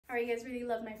Alright, you guys really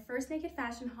loved my first Naked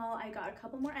fashion haul. I got a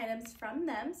couple more items from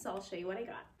them, so I'll show you what I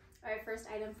got. Alright, first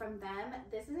item from them.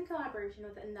 This is in collaboration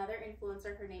with another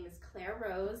influencer. Her name is Claire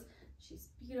Rose. She's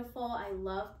beautiful. I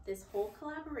love this whole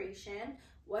collaboration.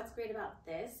 What's great about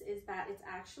this is that it's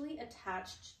actually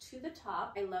attached to the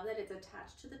top. I love that it's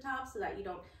attached to the top so that you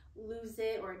don't lose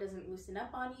it or it doesn't loosen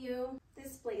up on you.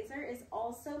 This blazer is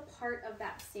also part of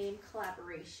that same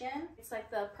collaboration. It's like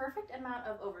the perfect amount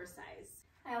of oversize.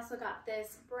 I also got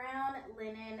this brown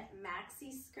linen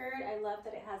maxi skirt. I love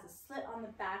that it has a slit on the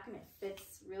back and it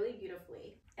fits really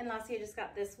beautifully. And lastly, I just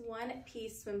got this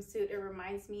one-piece swimsuit. It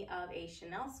reminds me of a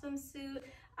Chanel swimsuit.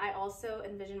 I also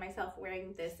envision myself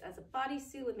wearing this as a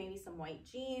bodysuit with maybe some white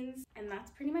jeans, and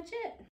that's pretty much it.